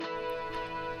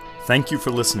Thank you for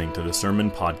listening to the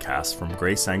Sermon Podcast from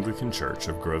Grace Anglican Church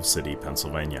of Grove City,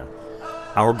 Pennsylvania.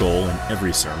 Our goal in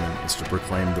every sermon is to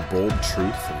proclaim the bold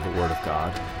truth of the Word of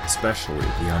God, especially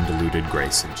the undiluted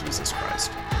grace of Jesus Christ.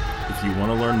 If you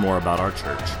want to learn more about our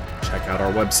church, check out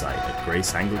our website at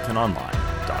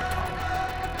graceanglicanonline.com.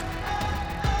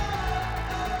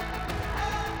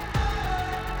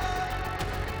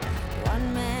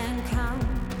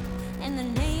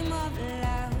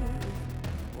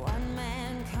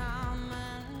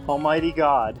 Almighty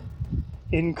God,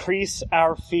 increase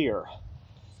our fear,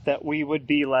 that we would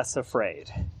be less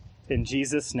afraid. In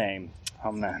Jesus' name,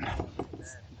 amen.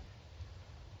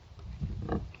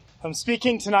 I'm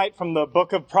speaking tonight from the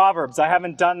book of Proverbs. I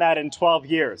haven't done that in 12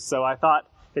 years, so I thought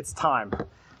it's time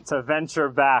to venture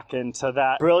back into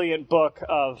that brilliant book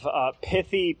of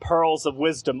pithy pearls of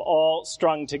wisdom, all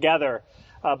strung together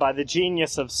by the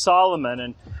genius of Solomon.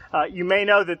 And you may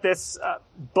know that this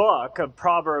book of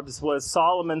Proverbs was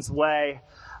Solomon's way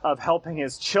of helping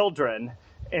his children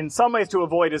in some ways to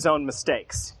avoid his own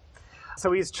mistakes.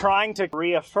 So he's trying to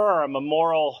reaffirm a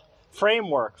moral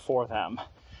framework for them,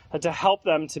 to help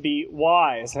them to be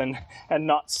wise and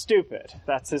not stupid.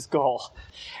 That's his goal.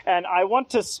 And I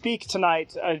want to speak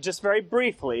tonight, just very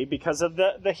briefly, because of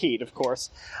the heat, of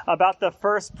course, about the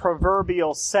first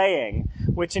proverbial saying,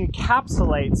 which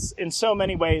encapsulates in so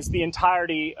many ways the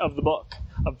entirety of the book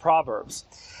of Proverbs.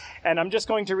 And I'm just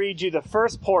going to read you the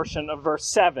first portion of verse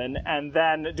 7 and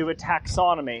then do a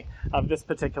taxonomy of this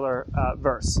particular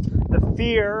verse. The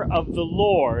fear of the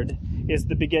Lord is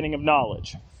the beginning of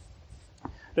knowledge.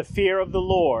 The fear of the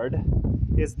Lord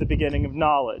is the beginning of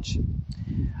knowledge.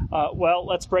 Well,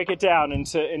 let's break it down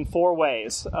in four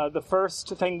ways. The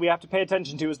first thing we have to pay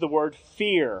attention to is the word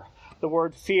fear. The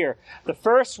word fear. The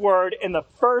first word in the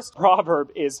first proverb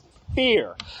is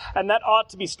fear. And that ought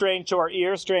to be strange to our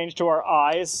ears, strange to our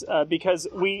eyes, because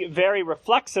we very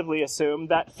reflexively assume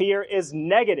that fear is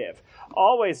negative,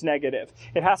 always negative.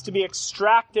 It has to be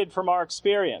extracted from our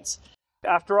experience.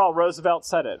 After all, Roosevelt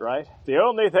said it, right? The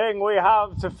only thing we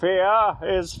have to fear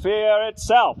is fear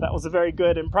itself. That was a very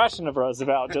good impression of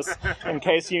Roosevelt, just in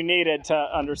case you needed to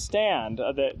understand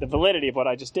the validity of what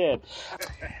I just did.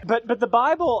 But the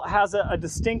Bible has a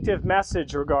distinctive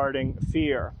message regarding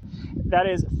fear. That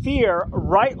is, fear,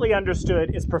 rightly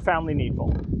understood, is profoundly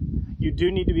needful. You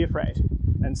do need to be afraid,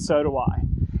 and so do I.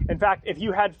 In fact, if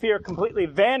you had fear completely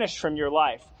vanish from your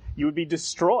life, you would be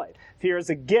destroyed. Fear is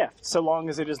a gift, so long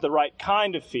as it is the right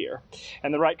kind of fear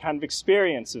and the right kind of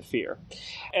experience of fear.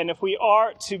 And if we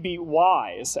are to be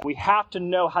wise, we have to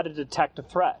know how to detect a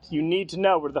threat. You need to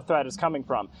know where the threat is coming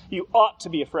from. You ought to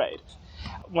be afraid.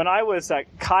 When I was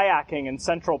kayaking in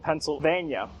central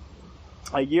Pennsylvania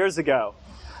years ago,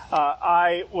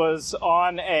 I was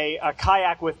on a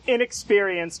kayak with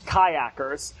inexperienced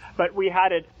kayakers, but we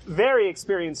had a very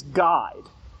experienced guide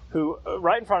who,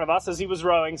 right in front of us as he was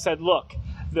rowing, said, "Look,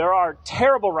 there are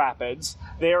terrible rapids.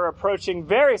 They are approaching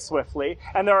very swiftly,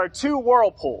 and there are two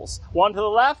whirlpools, one to the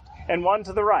left and one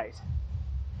to the right.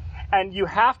 And you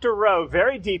have to row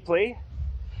very deeply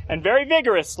and very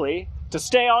vigorously to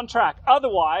stay on track.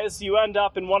 Otherwise, you end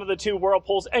up in one of the two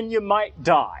whirlpools and you might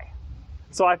die."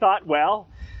 So I thought, well,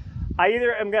 I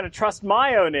either am going to trust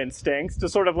my own instincts to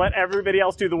sort of let everybody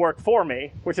else do the work for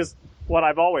me, which is what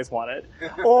I've always wanted,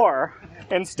 or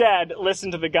instead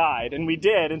listen to the guide. And we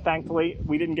did, and thankfully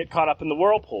we didn't get caught up in the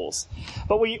whirlpools.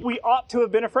 But we ought to have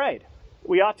been afraid.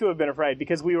 We ought to have been afraid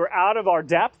because we were out of our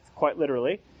depth, quite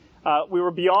literally. We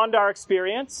were beyond our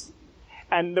experience,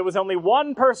 and there was only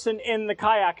one person in the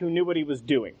kayak who knew what he was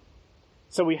doing.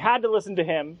 So we had to listen to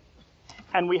him,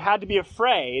 and we had to be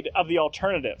afraid of the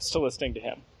alternatives to listening to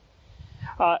him.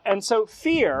 And so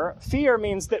fear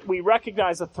means that we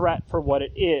recognize a threat for what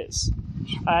it is.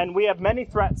 And we have many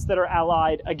threats that are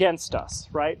allied against us,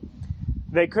 right?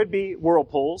 They could be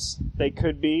whirlpools. They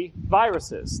could be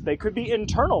viruses. They could be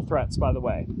internal threats, by the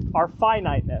way. Our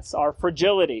finiteness, our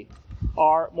fragility,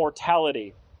 our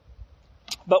mortality.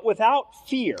 But without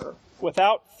fear,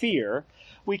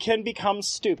 we can become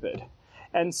stupid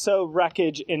and sow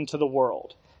wreckage into the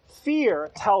world. Fear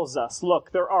tells us,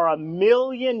 look, there are a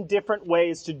million different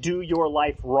ways to do your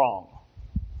life wrong.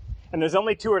 And there's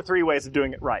only 2 or 3 ways of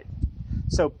doing it right.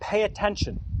 So pay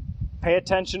attention. Pay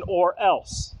attention or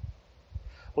else.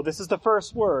 Well, this is the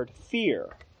first word,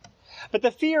 fear. But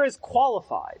the fear is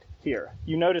qualified here.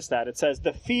 You notice that. It says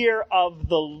the fear of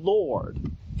the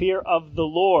Lord. Fear of the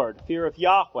Lord. Fear of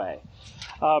Yahweh.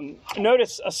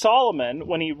 Notice Solomon,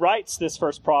 when he writes this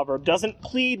first proverb, doesn't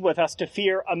plead with us to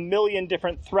fear a million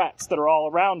different threats that are all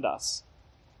around us.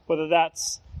 Whether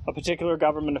that's a particular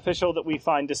government official that we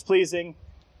find displeasing,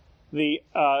 the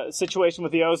situation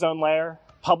with the ozone layer,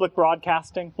 public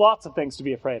broadcasting, lots of things to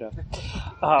be afraid of.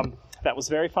 That was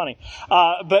very funny.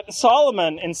 But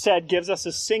Solomon instead gives us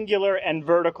a singular and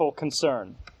vertical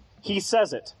concern. He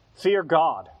says it, fear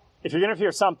God. If you're going to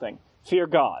fear something, fear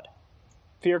God.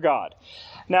 Fear God.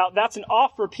 Now, that's an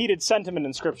oft-repeated sentiment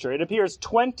in Scripture. It appears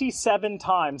 27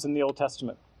 times in the Old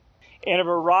Testament in a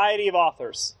variety of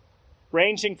authors,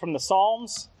 ranging from the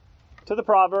Psalms to the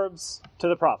Proverbs to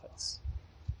the prophets.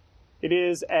 It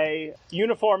is a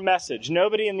uniform message.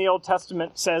 Nobody in the Old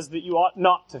Testament says that you ought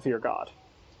not to fear God.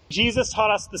 Jesus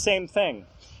taught us the same thing.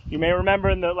 You may remember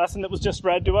in the lesson that was just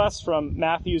read to us from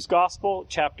Matthew's Gospel,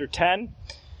 chapter 10,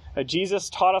 Jesus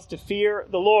taught us to fear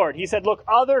the Lord. He said, look,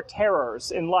 other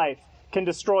terrors in life can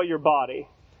destroy your body.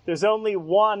 There's only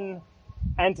one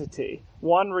entity,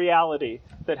 one reality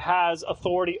that has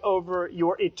authority over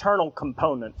your eternal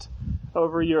component,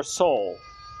 over your soul.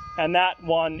 And that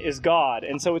one is God.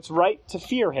 And so it's right to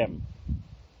fear him.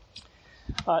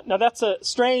 Now, that's a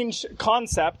strange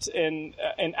concept in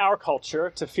our culture,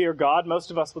 to fear God.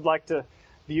 Most of us would like to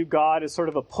view God as sort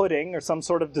of a pudding or some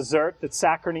sort of dessert that's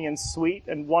saccharine and sweet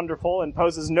and wonderful and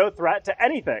poses no threat to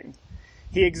anything.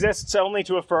 He exists only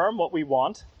to affirm what we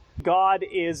want. God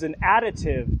is an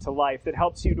additive to life that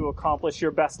helps you to accomplish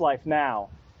your best life now.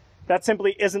 That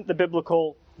simply isn't the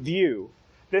biblical view.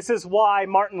 This is why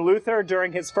Martin Luther,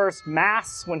 during his first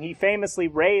Mass, when he famously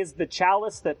raised the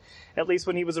chalice that, at least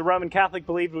when he was a Roman Catholic,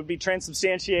 believed would be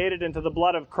transubstantiated into the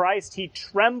blood of Christ, he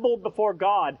trembled before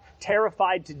God,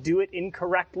 terrified to do it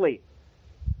incorrectly.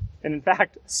 And in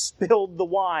fact, spilled the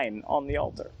wine on the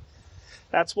altar.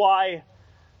 That's why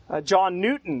John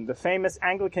Newton, the famous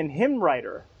Anglican hymn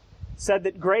writer, said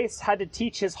that grace had to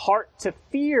teach his heart to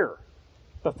fear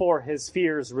before his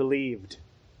fears relieved.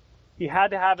 He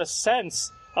had to have a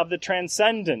sense of the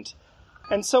transcendent.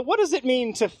 And so what does it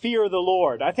mean to fear the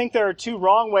Lord? I think there are two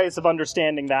wrong ways of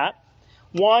understanding that.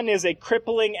 One is a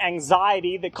crippling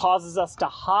anxiety that causes us to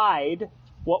hide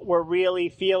what we're really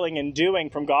feeling and doing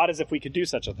from God, as if we could do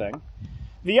such a thing.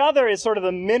 The other is sort of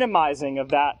a minimizing of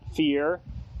that fear,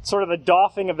 sort of a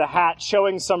doffing of the hat,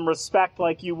 showing some respect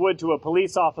like you would to a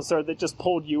police officer that just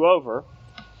pulled you over.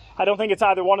 I don't think it's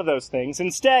either one of those things.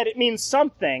 Instead, it means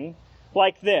something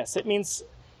like this. It means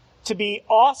to be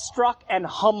awestruck and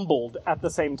humbled at the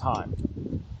same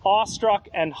time. Awestruck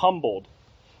and humbled.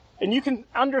 And you can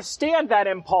understand that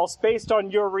impulse based on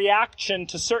your reaction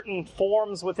to certain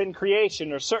forms within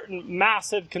creation or certain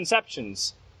massive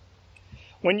conceptions.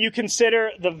 When you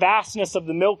consider the vastness of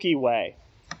the Milky Way,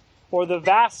 or the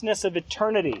vastness of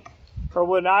eternity, or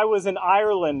when I was in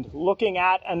Ireland looking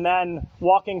at and then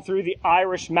walking through the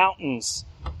Irish mountains,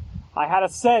 I had a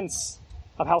sense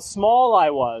of how small I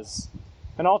was,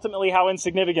 and ultimately how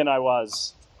insignificant I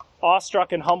was.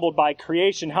 Awestruck and humbled by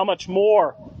creation, how much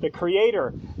more the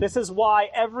Creator. This is why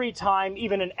every time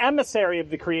even an emissary of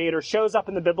the Creator shows up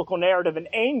in the biblical narrative, an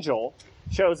angel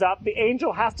shows up, the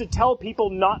angel has to tell people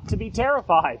not to be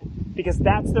terrified, because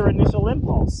that's their initial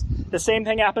impulse. The same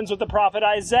thing happens with the prophet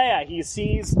Isaiah. He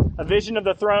sees a vision of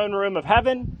the throne room of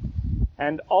heaven,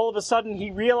 and all of a sudden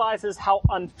he realizes how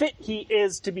unfit he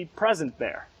is to be present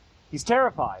there. He's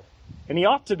terrified, and he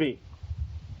ought to be.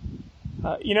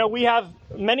 We have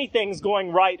many things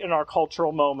going right in our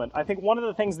cultural moment. I think one of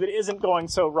the things that isn't going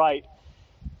so right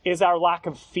is our lack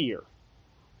of fear.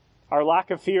 Our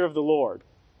lack of fear of the Lord.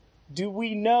 Do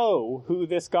we know who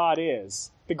this God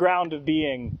is? The ground of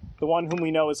being, the one whom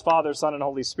we know as Father, Son, and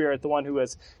Holy Spirit, the one who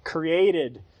has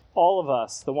created all of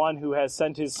us, the one who has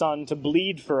sent his Son to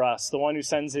bleed for us, the one who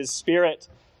sends his Spirit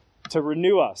to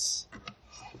renew us.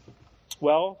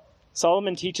 Well,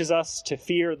 Solomon teaches us to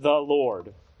fear the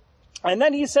Lord. And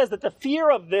then he says that the fear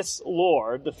of this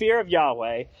Lord, the fear of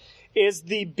Yahweh, is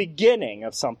the beginning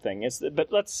of something.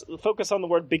 But let's focus on the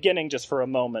word beginning just for a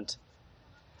moment.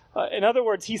 In other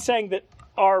words, he's saying that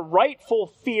our rightful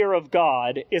fear of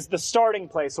God is the starting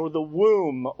place or the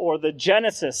womb or the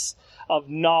genesis of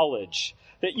knowledge.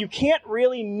 That you can't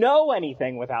really know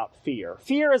anything without fear.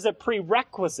 Fear is a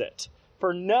prerequisite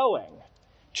for knowing,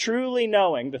 truly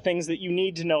knowing the things that you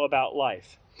need to know about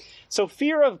life. So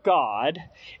fear of God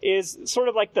is sort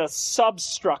of like the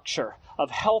substructure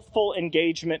of healthful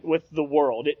engagement with the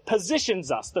world. It positions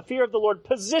us, the fear of the Lord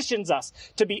positions us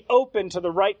to be open to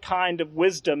the right kind of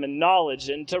wisdom and knowledge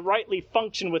and to rightly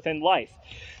function within life.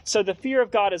 So the fear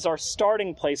of God is our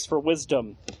starting place for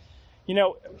wisdom.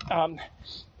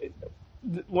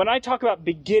 when I talk about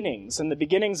beginnings and the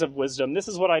beginnings of wisdom, this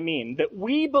is what I mean. That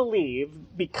we believe,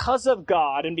 because of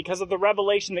God and because of the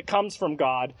revelation that comes from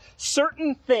God,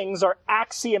 certain things are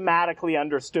axiomatically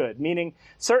understood, meaning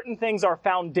certain things are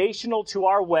foundational to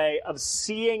our way of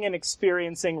seeing and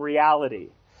experiencing reality.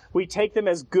 We take them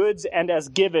as goods and as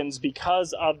givens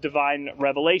because of divine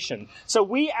revelation. So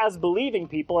we, as believing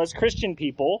people, as Christian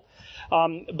people,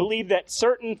 believe that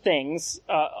certain things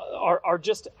are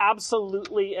just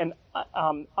absolutely and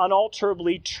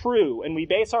unalterably true, and we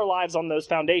base our lives on those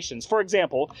foundations. For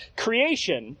example,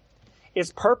 creation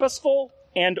is purposeful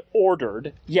and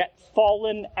ordered, yet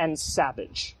fallen and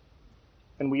savage,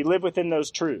 and we live within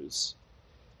those truths.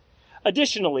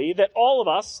 Additionally, that all of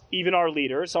us, even our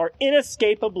leaders, are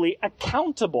inescapably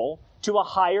accountable to a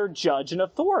higher judge and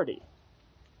authority.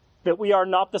 That we are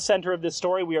not the center of this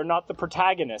story, we are not the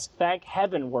protagonist. Thank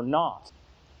heaven we're not.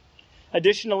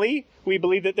 Additionally, we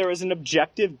believe that there is an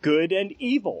objective good and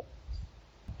evil,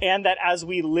 and that as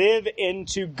we live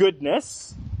into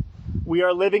goodness, we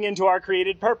are living into our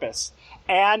created purpose.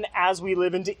 And as we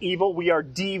live into evil, we are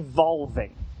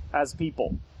devolving as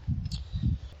people.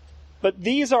 But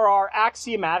these are our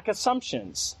axiomatic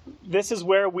assumptions. This is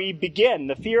where we begin.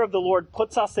 The fear of the Lord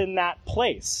puts us in that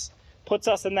place.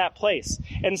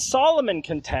 And Solomon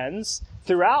contends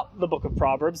throughout the book of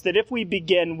Proverbs that if we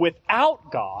begin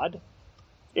without God,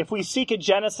 if we seek a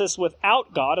genesis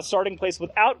without God, a starting place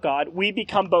without God, we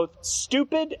become both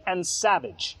stupid and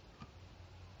savage.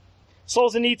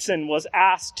 Solzhenitsyn was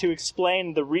asked to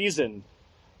explain the reason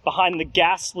behind the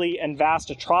ghastly and vast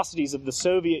atrocities of the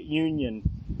Soviet Union.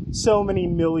 So many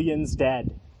millions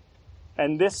dead.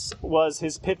 And this was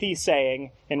his pithy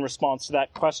saying in response to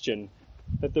that question,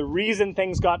 that the reason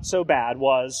things got so bad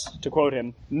was, to quote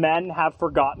him, men have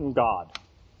forgotten God.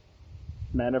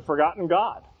 Men have forgotten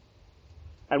God.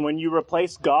 And when you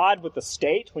replace God with the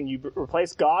state, when you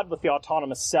replace God with the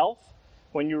autonomous self,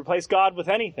 when you replace God with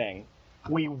anything,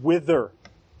 we wither.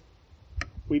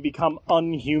 We become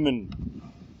unhuman.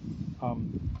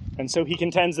 And so he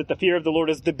contends that the fear of the Lord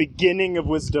is the beginning of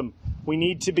wisdom. We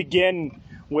need to begin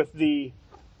with the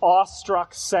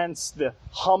awestruck sense, the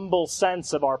humble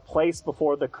sense of our place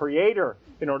before the Creator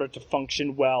in order to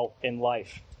function well in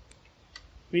life.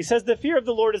 But he says the fear of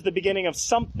the Lord is the beginning of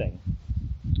something.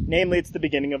 Namely, it's the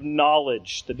beginning of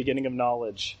knowledge,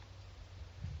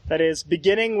 That is,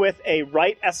 beginning with a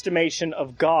right estimation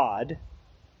of God,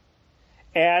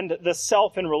 and the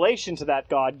self in relation to that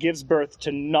God gives birth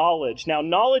to knowledge. Now,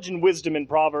 knowledge and wisdom in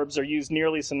Proverbs are used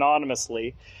nearly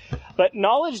synonymously, but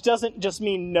knowledge doesn't just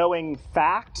mean knowing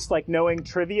facts, like knowing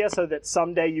trivia so that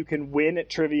someday you can win at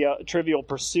trivial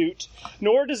pursuit,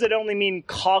 nor does it only mean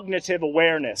cognitive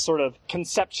awareness, sort of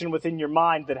conception within your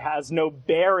mind that has no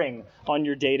bearing on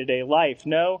your day-to-day life.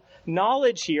 No,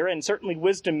 knowledge here, and certainly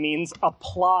wisdom, means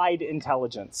applied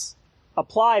intelligence.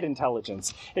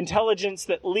 Intelligence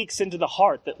that leaks into the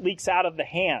heart, that leaks out of the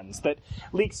hands, that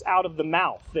leaks out of the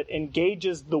mouth, that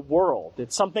engages the world.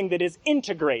 It's something that is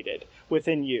integrated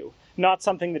within you, not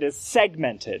something that is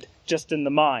segmented just in the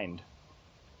mind.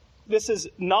 This is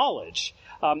knowledge.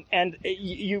 And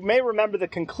you may remember the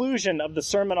conclusion of the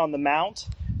Sermon on the Mount.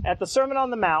 At the Sermon on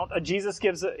the Mount, Jesus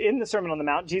gives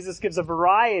a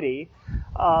variety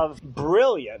of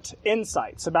brilliant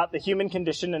insights about the human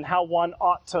condition and how one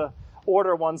ought to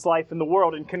order one's life in the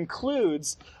world, and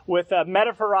concludes with a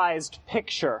metaphorized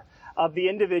picture of the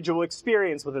individual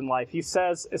experience within life. He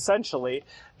says, essentially,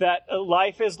 that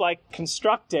life is like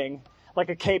constructing, like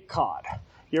a Cape Cod.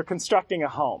 You're constructing a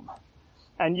home.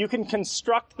 And you can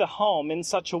construct the home in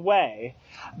such a way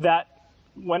that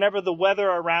whenever the weather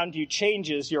around you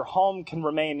changes, your home can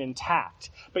remain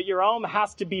intact. But your home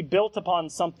has to be built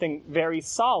upon something very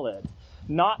solid,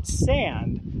 not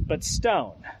sand, but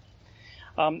stone.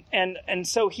 And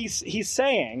so he's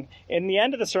saying, in the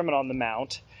end of the Sermon on the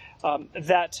Mount,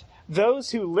 that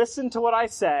those who listen to what I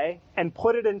say and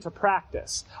put it into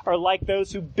practice are like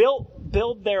those who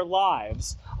build their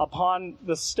lives upon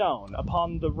the stone,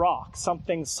 upon the rock,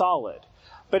 something solid.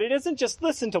 But it isn't just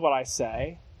listen to what I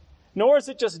say, nor is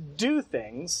it just do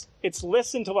things. It's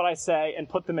listen to what I say and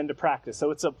put them into practice. So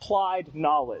it's applied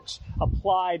knowledge,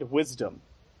 applied wisdom.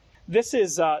 This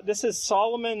is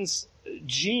Solomon's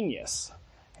genius.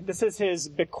 This is his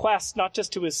bequest, not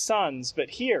just to his sons,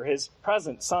 but here, his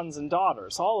present sons and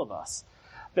daughters, all of us,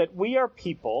 that we are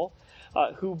people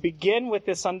who begin with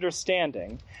this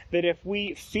understanding that if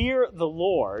we fear the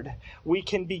Lord, we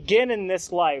can begin in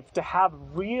this life to have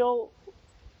real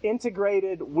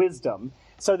integrated wisdom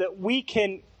so that we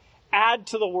can add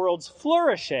to the world's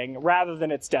flourishing rather than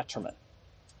its detriment.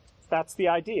 That's the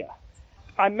idea.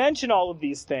 I mention all of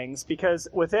these things because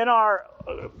within our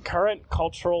current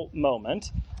cultural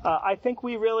moment, I think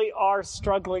we really are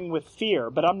struggling with fear,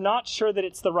 but I'm not sure that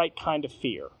it's the right kind of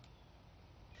fear.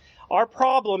 Our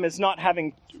problem is not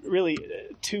having really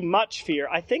too much fear.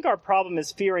 I think our problem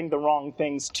is fearing the wrong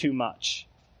things too much.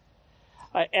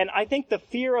 And I think the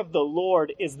fear of the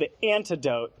Lord is the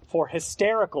antidote for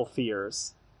hysterical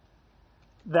fears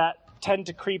that tend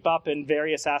to creep up in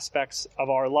various aspects of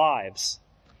our lives.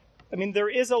 I mean,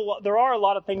 there are a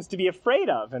lot of things to be afraid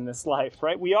of in this life,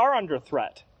 right? We are under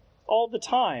threat all the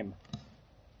time.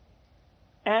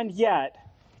 And yet,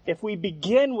 if we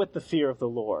begin with the fear of the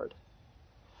Lord,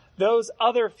 those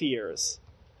other fears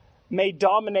may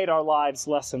dominate our lives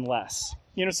less and less.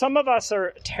 You know, some of us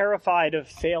are terrified of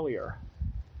failure.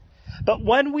 But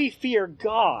when we fear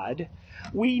God,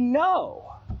 we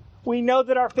know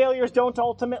that our failures don't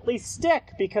ultimately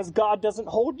stick because God doesn't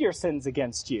hold your sins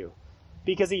against you,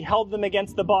 because he held them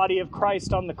against the body of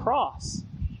Christ on the cross.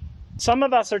 Some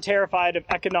of us are terrified of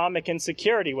economic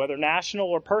insecurity, whether national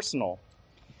or personal.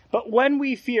 But when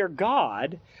we fear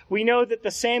God, we know that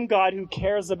the same God who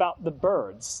cares about the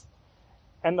birds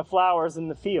and the flowers in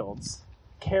the fields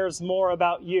cares more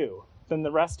about you than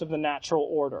the rest of the natural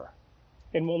order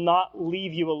and will not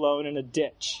leave you alone in a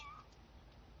ditch.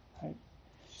 Right?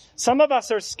 Some of us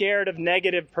are scared of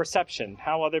negative perception,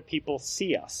 how other people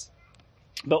see us.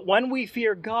 But when we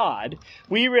fear God,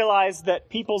 we realize that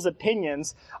people's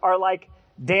opinions are like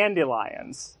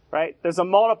dandelions, right? There's a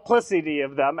multiplicity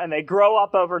of them, and they grow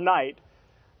up overnight.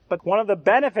 But one of the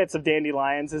benefits of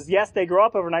dandelions is, yes, they grow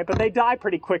up overnight, but they die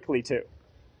pretty quickly too,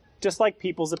 just like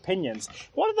people's opinions.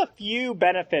 One of the few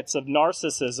benefits of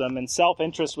narcissism and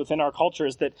self-interest within our culture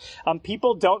is that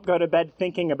people don't go to bed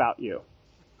thinking about you.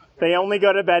 They only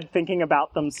go to bed thinking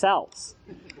about themselves,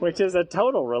 which is a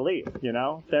total relief, you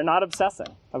know? They're not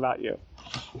obsessing about you.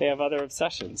 They have other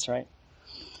obsessions, right?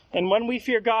 And when we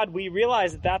fear God, we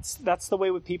realize that that's the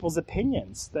way with people's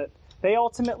opinions, that they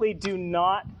ultimately do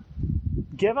not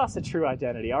give us a true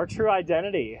identity. Our true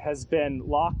identity has been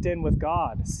locked in with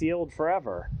God, sealed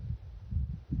forever.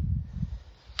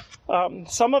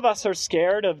 Some of us are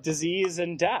scared of disease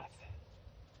and death.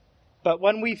 But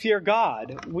when we fear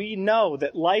God, we know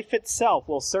that life itself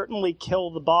will certainly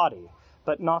kill the body,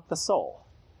 but not the soul.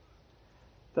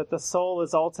 That the soul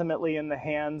is ultimately in the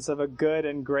hands of a good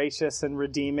and gracious and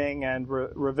redeeming and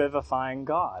revivifying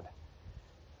God.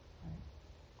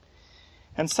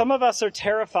 And some of us are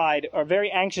terrified or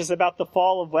very anxious about the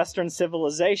fall of Western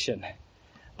civilization.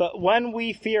 But when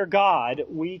we fear God,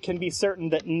 we can be certain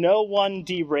that no one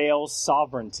derails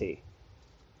sovereignty.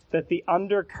 That the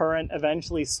undercurrent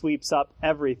eventually sweeps up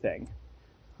everything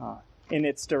in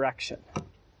its direction.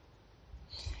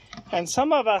 And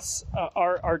some of us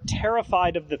are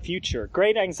terrified of the future,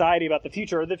 great anxiety about the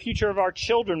future, or the future of our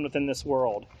children within this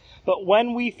world. But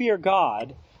when we fear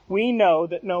God, we know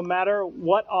that no matter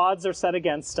what odds are set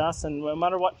against us, and no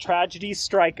matter what tragedies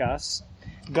strike us,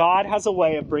 God has a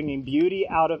way of bringing beauty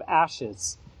out of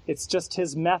ashes. It's just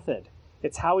his method.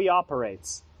 It's how he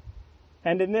operates.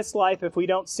 And in this life, if we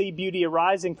don't see beauty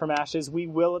arising from ashes, we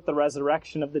will at the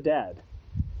resurrection of the dead.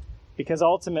 Because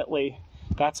ultimately,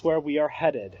 that's where we are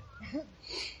headed.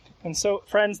 And so,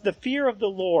 friends, the fear of the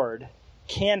Lord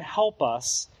can help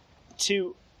us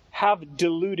to have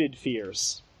diluted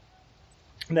fears.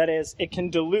 That is, it can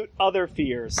dilute other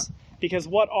fears. Because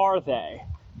what are they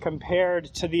compared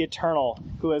to the Eternal,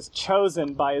 who has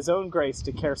chosen by his own grace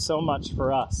to care so much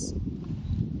for us?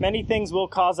 Many things will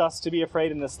cause us to be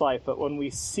afraid in this life, but when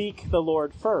we seek the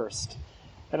Lord first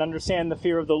and understand the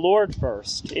fear of the Lord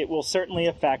first, it will certainly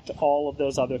affect all of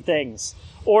those other things.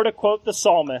 Or to quote the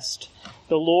psalmist,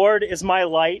 "The Lord is my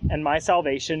light and my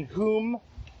salvation. Whom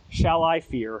shall I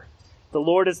fear? The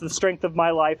Lord is the strength of my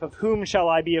life. Of whom shall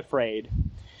I be afraid?"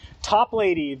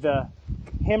 Toplady, the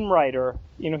hymn writer,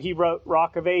 he wrote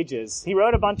Rock of Ages. He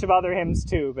wrote a bunch of other hymns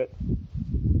too, but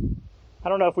I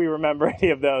don't know if we remember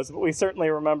any of those, but we certainly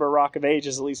remember Rock of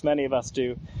Ages, at least many of us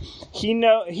do. He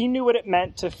knew what it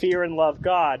meant to fear and love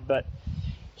God, but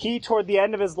he, toward the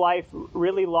end of his life,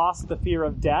 really lost the fear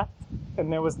of death.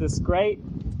 And there was this great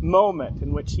moment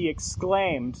in which he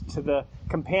exclaimed to the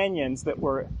companions that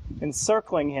were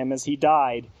encircling him as he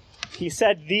died. He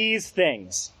said these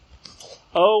things,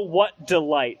 "Oh, what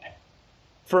delight!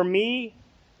 For me,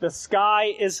 the sky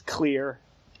is clear.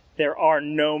 There are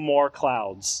no more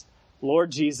clouds.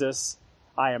 Lord Jesus,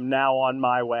 I am now on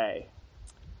my way."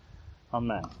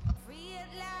 Amen. Free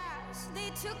at last, they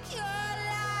took your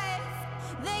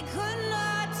life. They could